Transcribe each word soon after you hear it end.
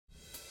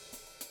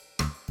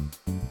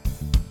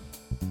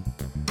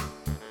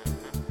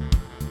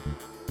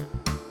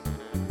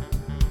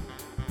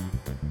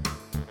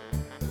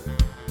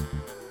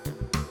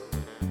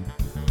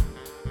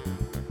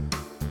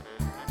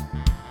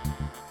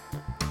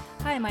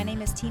Hi, my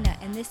name is Tina,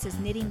 and this is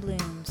Knitting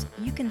Blooms.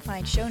 You can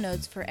find show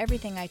notes for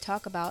everything I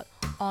talk about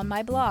on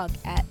my blog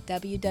at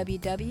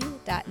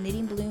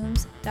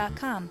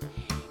www.knittingblooms.com.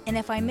 And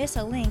if I miss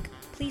a link,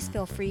 please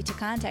feel free to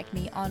contact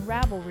me on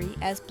Ravelry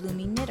as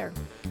Blooming Knitter,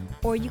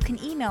 or you can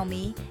email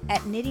me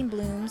at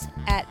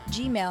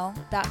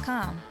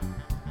knittingblooms@gmail.com.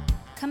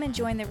 Come and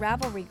join the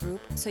Ravelry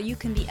group so you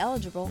can be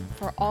eligible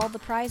for all the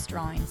prize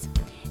drawings.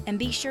 And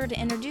be sure to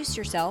introduce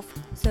yourself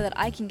so that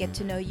I can get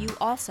to know you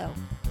also.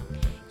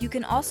 You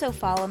can also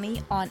follow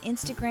me on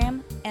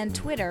Instagram and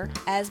Twitter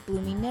as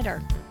Blooming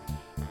Knitter.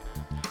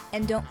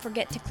 And don't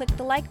forget to click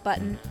the like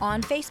button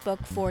on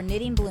Facebook for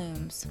Knitting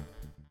Blooms.